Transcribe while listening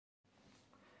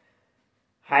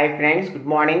Hi friends, good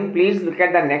morning. Please look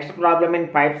at the next problem in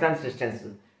pipes and systems.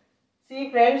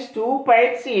 See friends, two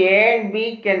pipes A and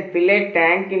B can fill a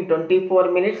tank in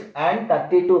 24 minutes and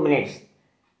 32 minutes.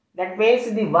 That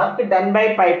means the work done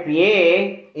by pipe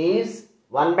A is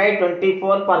 1 by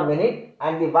 24 per minute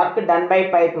and the work done by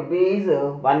pipe B is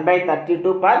 1 by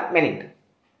 32 per minute.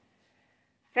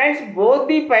 Friends, both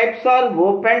the pipes are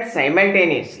opened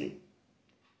simultaneously.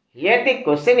 Here the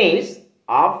question is,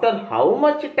 after how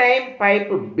much time pipe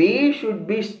B should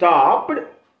be stopped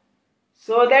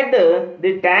so that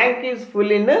the tank is full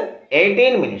in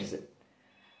 18 minutes.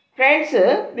 Friends,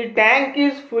 the tank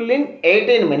is full in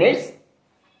 18 minutes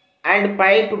and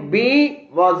pipe B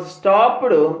was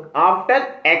stopped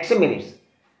after X minutes.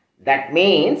 That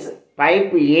means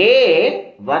pipe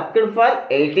A worked for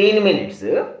 18 minutes.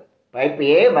 Pipe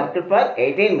A worked for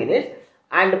 18 minutes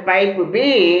and pipe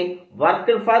B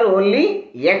worked for only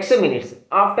X minutes.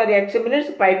 After X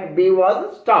minutes, pipe B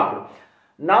was stopped.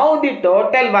 Now the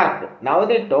total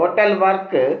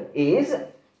work is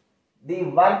the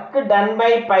work done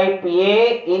by pipe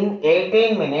A in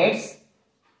 18 minutes.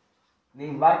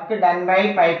 The work done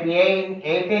by pipe A in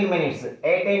 18 minutes.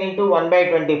 18 into 1 by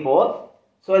 24.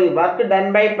 So the work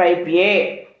done by pipe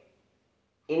A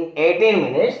in 18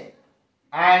 minutes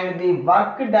and the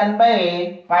work done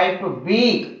by pipe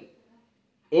B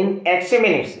in X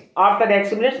minutes. After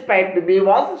X minutes, pipe B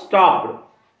was stopped.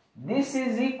 This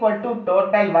is equal to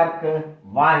total work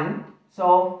 1.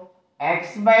 So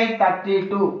X by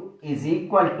 32 is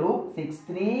equal to 6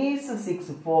 3s 6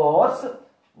 4s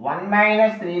 1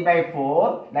 minus 3 by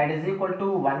 4, that is equal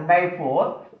to 1 by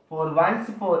 4. 4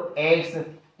 1s 4 8s.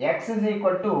 X is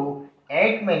equal to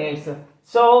 8 minutes.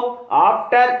 So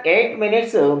after 8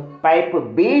 minutes, pipe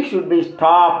B should be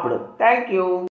stopped. Thank you.